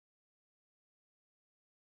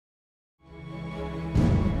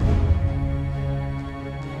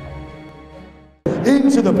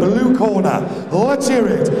into the blue corner. Let's hear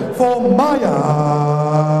it for Maya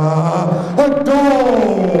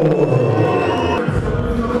Dore.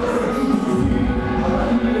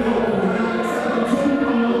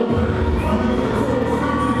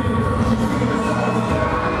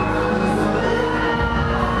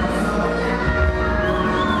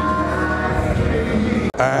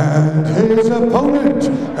 And his opponent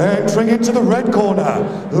entering into the red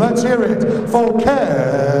corner. Let's hear it for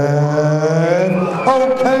Ken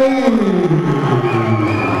O'Kane.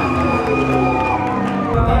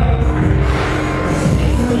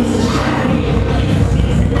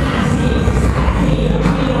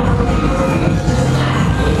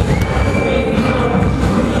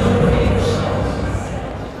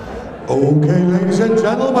 Okay, ladies and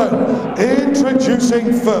gentlemen,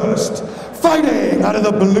 introducing first, fighting out of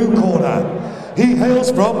the blue corner. He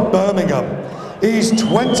hails from Birmingham. He's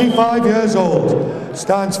 25 years old,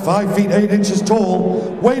 stands 5 feet 8 inches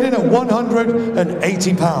tall, weighed in at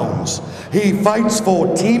 180 pounds. He fights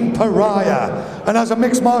for Team Pariah and has a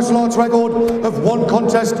mixed martial arts record of 1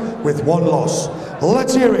 contest with 1 loss.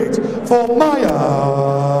 Let's hear it for Maya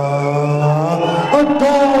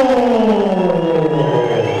Dore.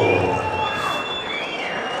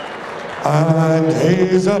 And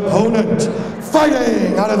his opponent,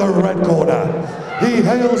 fighting out of the red corner. He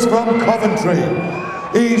hails from Coventry.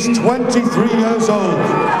 He's 23 years old,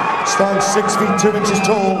 stands 6 feet 2 inches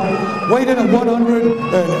tall, weighed in at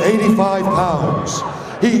 185 pounds.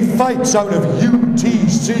 He fights out of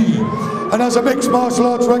UTC and has a mixed martial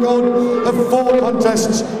arts record of 4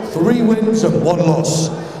 contests, 3 wins and 1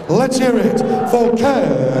 loss. Let's hear it for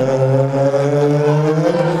Ken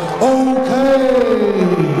O'Kane.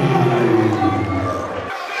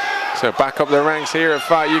 So back up the ranks here at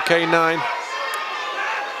Fight UK 9.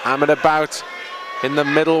 Amateur bout in the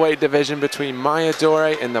middleweight division between Maya Dore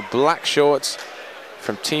in the black shorts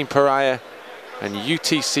from Team Pariah and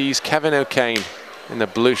UTC's Kevin O'Kane in the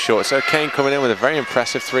blue shorts. O'Kane coming in with a very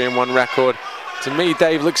impressive 3-1 record. To me,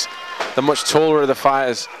 Dave, looks the much taller of the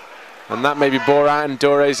fighters, and that may be Borat and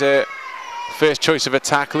Dore's first choice of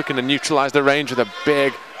attack, looking to neutralize the range with a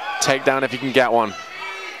big takedown if he can get one.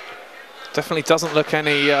 Definitely doesn't look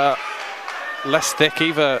any less thick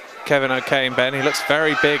either, Kevin O'Kane, Ben. He looks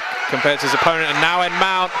very big compared to his opponent, and now in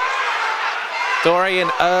mount. Dore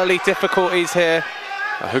in early difficulties here.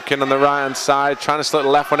 A hook in on the right hand side, trying to slip the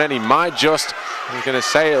left one in. He might just, I'm going to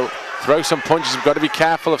say, he'll throw some punches. You've got to be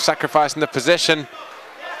careful of sacrificing the position.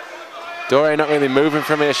 Dore not really moving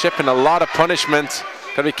from here, shipping a lot of punishment.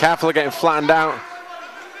 Got to be careful of getting flattened out.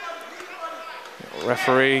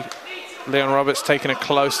 Referee Leon Roberts taking a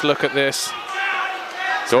close look at this.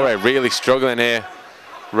 Dore really struggling here.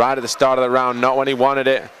 Right at the start of the round, not when he wanted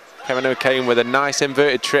it. Kevin O'Kane with a nice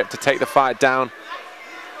inverted trip to take the fight down.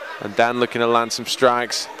 And Dan looking to land some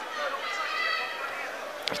strikes.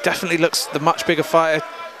 He definitely looks the much bigger fighter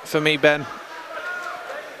for me, Ben.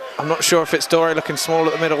 I'm not sure if it's Dore looking small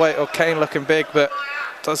at the middleweight or Kane looking big, but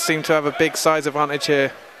does seem to have a big size advantage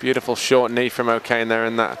here. Beautiful short knee from O'Kane there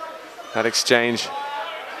in that exchange.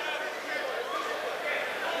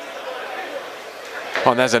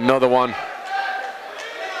 Oh, and there's another one.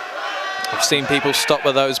 I've seen people stop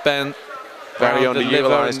with those, Ben. Very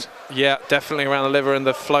underutilized. Yeah, definitely around the liver and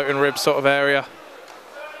the floating rib sort of area.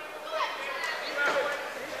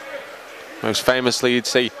 Most famously, you'd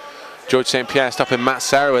see George St. Pierre stopping Matt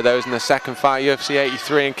Serra with those in the second fight, UFC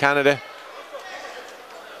 83 in Canada.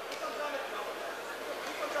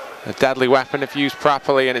 A deadly weapon if used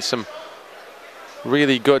properly, and it's some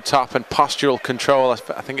really good top and postural control, I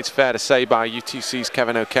think it's fair to say, by UTC's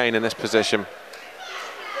Kevin O'Kane in this position.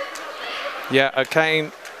 Yeah,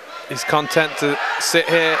 O'Kane is content to sit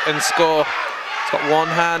here and score. He's got one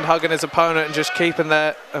hand hugging his opponent and just keeping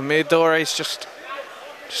there. Amir Dore's just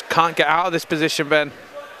can't get out of this position, Ben.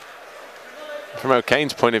 From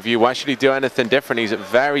O'Kane's point of view, why should he do anything different? He's at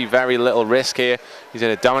very, very little risk here. He's in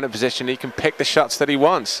a dominant position. He can pick the shots that he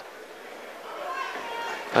wants.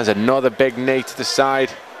 There's another big knee to the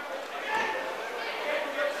side.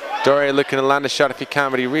 Dore looking to land a shot if he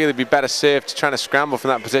can, but he'd really be better served to trying to scramble from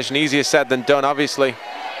that position. Easier said than done, obviously.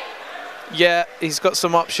 Yeah, he's got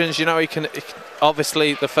some options. You know, he can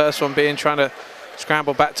obviously, the first one being trying to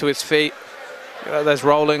scramble back to his feet. You know, there's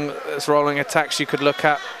rolling attacks you could look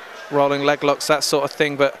at, rolling leg locks, that sort of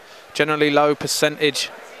thing, but generally low percentage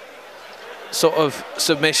sort of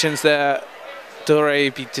submissions there. Dore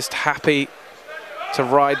would be just happy to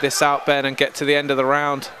ride this out, Ben, and get to the end of the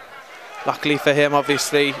round. Luckily for him,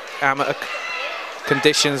 obviously, amateur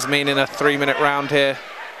conditions meaning a 3-minute round here.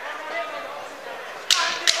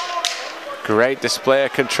 Great display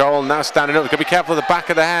of control, now standing up. Got to be careful of the back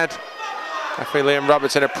of the head. Referee Liam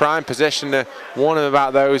Roberts in a prime position to warn him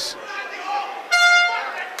about those.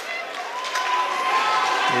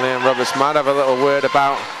 Liam Roberts might have a little word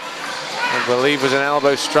about, I believe was an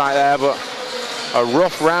elbow strike there, but a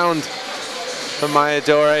rough round for Maya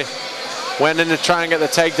Dore. Went in to try and get the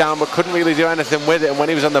takedown, but couldn't really do anything with it. And when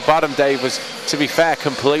he was on the bottom, Dave was, to be fair,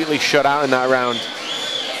 completely shut out in that round.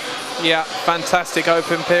 Yeah, fantastic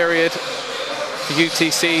open period for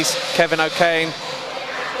UTC's Kevin O'Kane.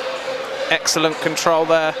 Excellent control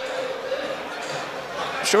there.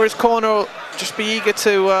 I'm sure his corner will just be eager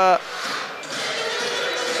to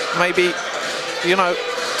maybe, you know,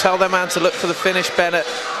 tell their man to look for the finish, Bennett.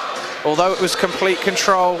 Although it was complete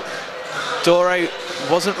control, Dore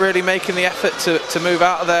wasn't really making the effort to move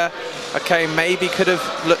out of there. Okay, maybe could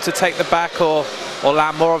have looked to take the back or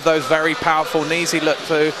land more of those very powerful knees he looked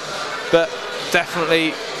to, but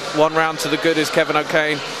definitely one round to the good is Kevin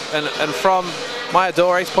O'Kane. And from Maya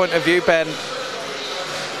Dore's point of view, Ben,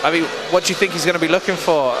 I mean, what do you think he's going to be looking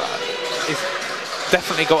for? He's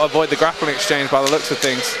definitely got to avoid the grappling exchange by the looks of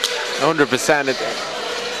things. 100%.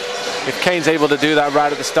 If Kane's able to do that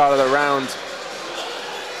right at the start of the round,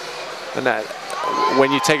 and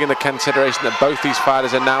when you take into consideration that both these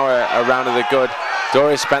fighters are now a round of the good,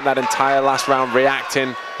 Dore spent that entire last round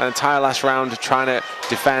reacting, that entire last round trying to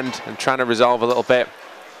defend and trying to resolve a little bit.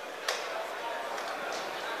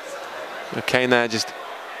 Kane there just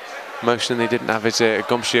motioning he didn't have his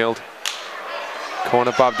gum shield.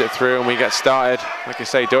 Corner bobbed it through and we get started. Like I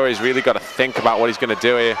say, Dore's really got to think about what he's going to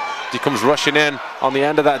do here. He comes rushing in on the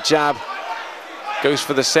end of that jab, goes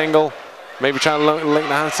for the single, maybe trying to link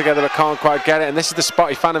the hands together but can't quite get it. And this is the spot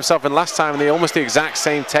he found himself in last time, and almost the exact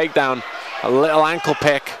same takedown. A little ankle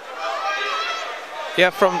pick.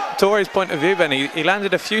 Yeah, from Dore's point of view, Ben, he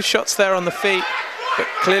landed a few shots there on the feet, but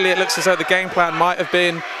clearly it looks as though the game plan might have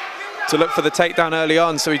been to look for the takedown early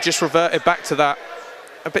on, so he just reverted back to that.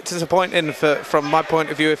 A bit disappointing from my point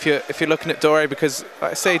of view if you're looking at Dore, because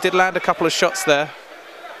like I say, he did land a couple of shots there,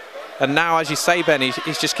 and now, as you say, Ben,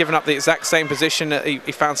 he's just given up the exact same position that he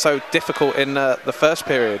found so difficult in the first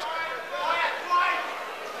period.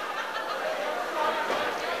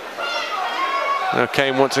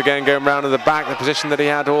 Okay, once again going round to the back, the position that he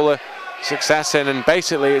had all the success in, and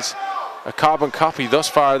basically it's a carbon copy thus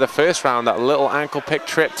far of the first round. That little ankle pick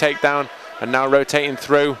trip takedown, and now rotating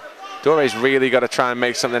through. Dore's really got to try and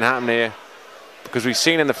make something happen here, because we've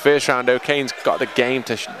seen in the first round O'Kane's got the game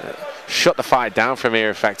to shut the fight down from here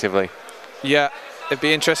effectively. Yeah, it'd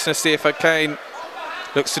be interesting to see if O'Kane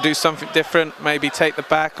looks to do something different, maybe take the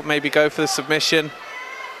back, maybe go for the submission.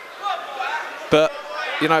 But,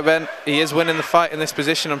 you know, Ben, he is winning the fight in this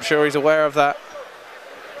position. I'm sure he's aware of that.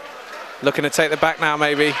 Looking to take the back now,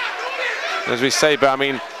 maybe. As we say, but I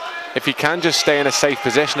mean, if he can just stay in a safe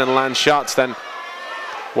position and land shots, then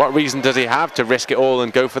what reason does he have to risk it all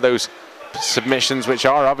and go for those submissions, which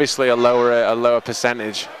are obviously a lower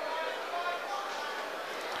percentage?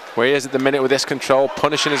 Where he is at the minute with this control,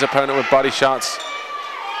 punishing his opponent with body shots.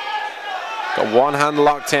 Got one hand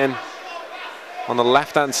locked in on the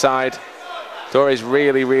left-hand side. Dore's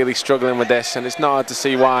really, really struggling with this, and it's not hard to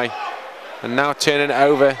see why. And now turning it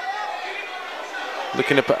over,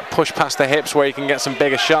 looking to push past the hips where he can get some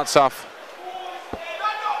bigger shots off.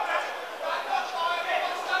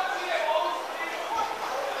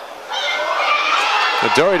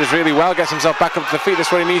 But Dore does really well, gets himself back up to the feet.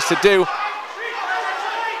 That's what he needs to do.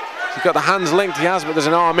 He's got the hands linked, he has, but there's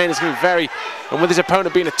an arm in. It's going to be very, and with his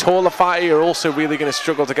opponent being a taller fighter, you're also really going to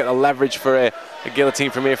struggle to get the leverage for a guillotine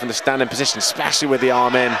from here from the standing position, especially with the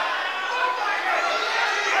arm in.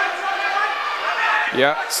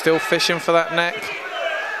 Yeah, still fishing for that neck.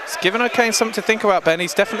 It's given O'Kane something to think about, Ben.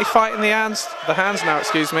 He's definitely fighting the hands now,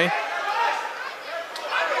 excuse me.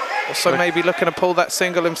 Also maybe looking to pull that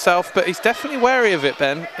single himself, but he's definitely wary of it,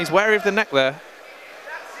 Ben. He's wary of the neck there.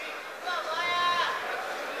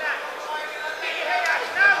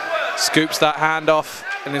 Scoops that hand off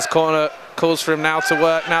in his corner, calls for him now to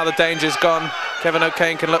work. Now the danger's gone. Kevin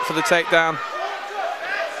O'Kane can look for the takedown.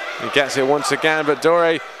 He gets it once again, but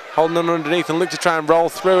Dore holding on underneath and look to try and roll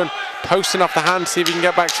through and posting off the hand, see if he can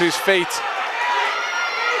get back to his feet.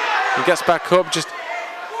 He gets back up just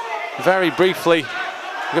very briefly. You've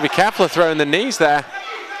got to be careful of throwing the knees there.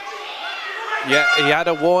 Yeah, he had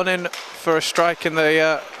a warning for a strike in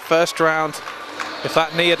the first round. If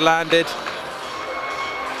that knee had landed,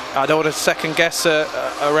 I don't want to second guess a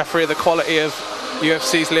referee of the quality of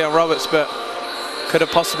UFC's Liam Roberts, but could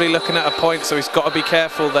have possibly looking at a point, so he's got to be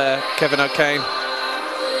careful there, Kevin O'Kane.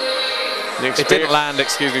 It didn't land,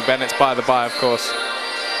 excuse me, Ben, it's by the by, of course.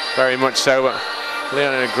 Very much so, but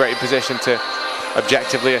Leon in a great position to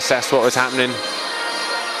objectively assess what was happening.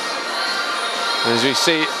 And as we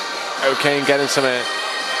see O'Kane getting some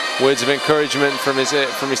words of encouragement from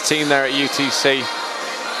his team there at UTC.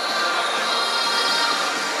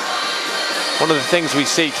 One of the things we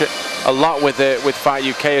see a lot with Fight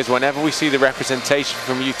UK is whenever we see the representation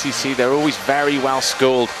from UTC, they're always very well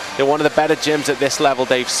schooled. They're one of the better gyms at this level,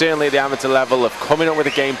 Dave, certainly at the amateur level, of coming up with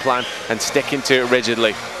a game plan and sticking to it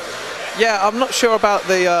rigidly. Yeah, I'm not sure about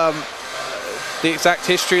the exact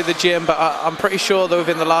history of the gym, but I'm pretty sure that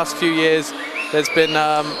within the last few years there's been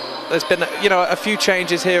you know, a few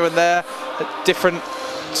changes here and there, different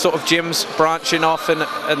sort of gyms branching off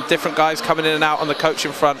and different guys coming in and out on the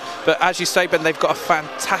coaching front. But as you say, Ben, they've got a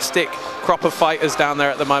fantastic crop of fighters down there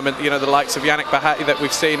at the moment. You know, the likes of Yannick Bahati that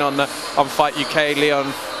we've seen on Fight UK,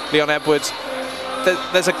 Leon Edwards.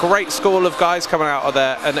 There's a great school of guys coming out of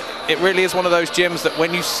there, and it really is one of those gyms that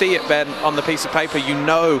when you see it, Ben, on the piece of paper, you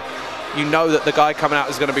know that the guy coming out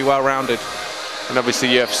is going to be well-rounded. And obviously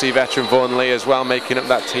UFC veteran Vaughan Lee as well, making up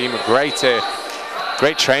that team. A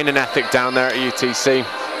great training ethic down there at UTC.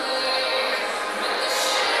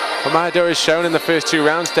 But Maya Dore has shown in the first 2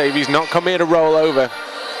 rounds, Dave, he's not come here to roll over.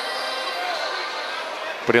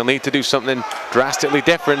 But he'll need to do something drastically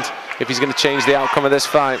different if he's going to change the outcome of this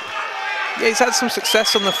fight. Yeah, he's had some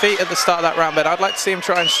success on the feet at the start of that round, but I'd like to see him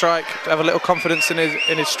try and strike, have a little confidence in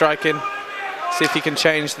his striking, see if he can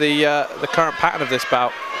change the current pattern of this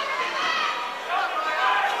bout.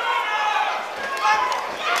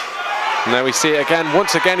 And there we see it again.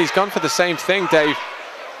 Once again, he's gone for the same thing, Dave.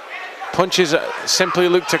 Punches simply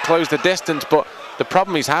look to close the distance, but the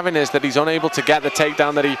problem he's having is that he's unable to get the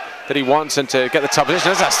takedown that he wants and to get the top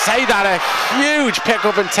position. As I say that, a huge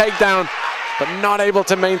pickup and takedown, but not able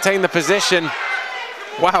to maintain the position.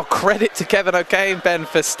 Wow, credit to Kevin O'Kane, Ben,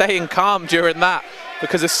 for staying calm during that,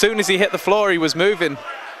 because as soon as he hit the floor, he was moving,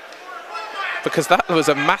 because that was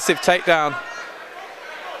a massive takedown.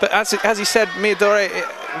 But as he said, Maya Dore,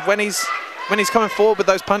 when he's coming forward with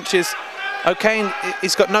those punches, O'Kane,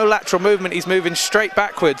 he's got no lateral movement, he's moving straight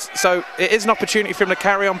backwards. So it is an opportunity for him to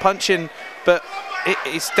carry on punching, but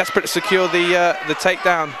he's desperate to secure the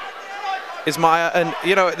takedown, is Maya. And,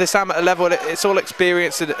 you know, at this amateur level, it's all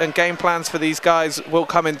experience, and game plans for these guys will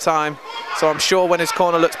come in time. So I'm sure when his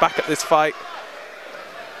corner looks back at this fight,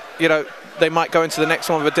 you know, they might go into the next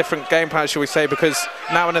one with a different game plan, shall we say, because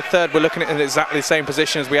now in the third, we're looking at it in exactly the same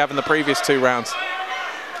position as we have in the previous 2 rounds.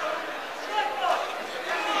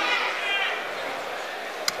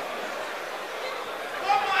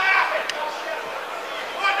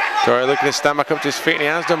 Dore looking to stand back up to his feet, and he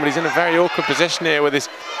has done, but he's in a very awkward position here with his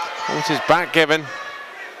back given.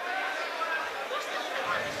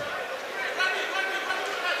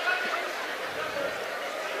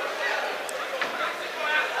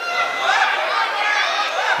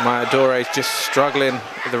 Maya Dore is just struggling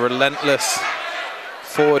with a relentless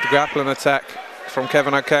forward grappling attack from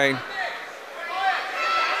Kevin O'Kane.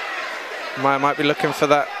 Maya might be looking for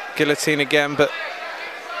that guillotine again, but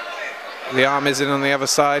the arm is in on the other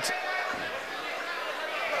side.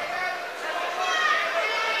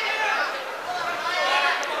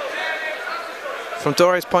 From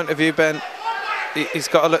Dore's point of view, Ben, he's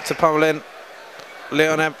got to look to pummel in.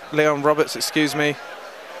 Leon Roberts, excuse me,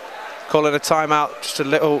 calling a timeout, just a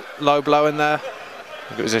little low blow in there.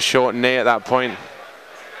 It was a short knee at that point.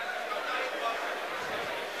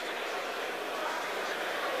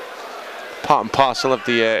 Part and parcel of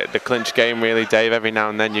the clinch game, really, Dave. Every now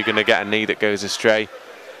and then you're going to get a knee that goes astray.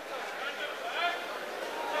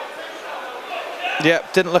 Yeah,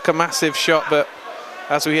 didn't look a massive shot, but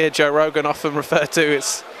as we hear Joe Rogan often refer to,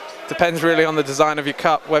 it depends really on the design of your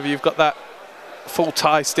cup, whether you've got that full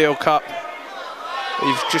tie steel cup,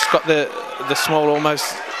 you've just got the small,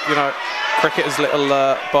 almost, you know, cricketer's little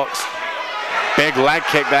box. Big leg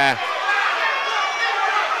kick there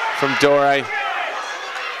from Dore.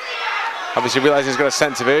 Obviously realising he's got a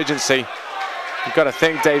sense of urgency. You've got to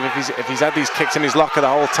think, Dave, if he's had these kicks in his locker the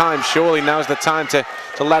whole time, surely now's the time to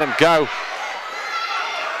let him go.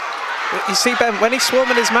 You see, Ben, when he's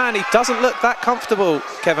swarming his man, he doesn't look that comfortable,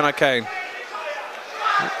 Kevin O'Kane.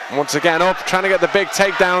 Once again up, trying to get the big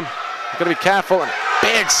takedown. You've got to be careful. And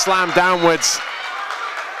big slam downwards.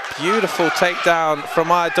 Beautiful takedown from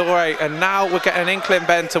Maya Dore, and now we're getting an inkling,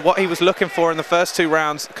 Ben, to what he was looking for in the first 2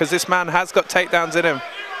 rounds, because this man has got takedowns in him.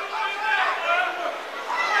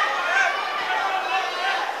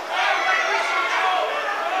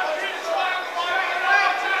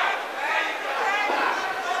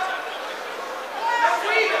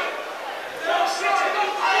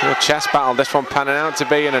 Real chest battle, this one panning out to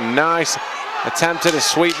be, and a nice attempt at a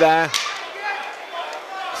sweep there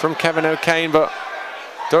from Kevin O'Kane, but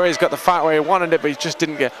Dore's got the fight where he wanted it, but he just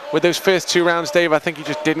didn't get, with those first 2 rounds, Dave, I think he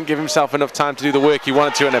just didn't give himself enough time to do the work he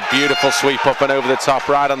wanted to, and a beautiful sweep up and over the top,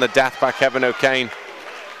 right on the death by Kevin O'Kane.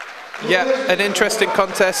 Yeah, an interesting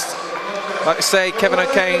contest. Like I say, Kevin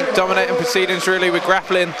O'Kane dominating proceedings really with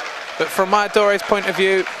grappling, but from Maya Dore's point of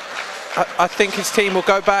view, I think his team will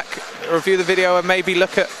go back, review the video, and maybe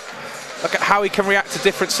look at how he can react to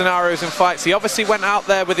different scenarios and fights. He obviously went out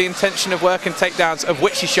there with the intention of working takedowns, of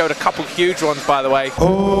which he showed a couple huge ones, by the way.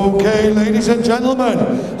 Okay, ladies and gentlemen,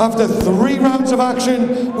 after 3 rounds of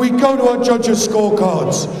action, we go to our judges'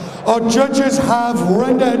 scorecards. Our judges have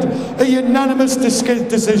rendered a unanimous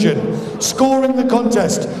decision, scoring the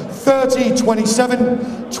contest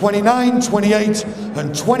 30-27, 29-28,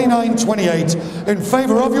 and 29-28 in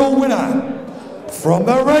favor of your winner. From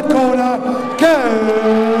the red corner,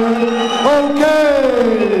 Kevin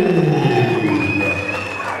O'Kane.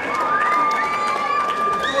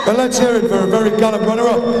 And let's hear it for a very gallant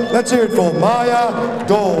runner-up. Let's hear it for Maya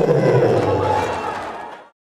Dore.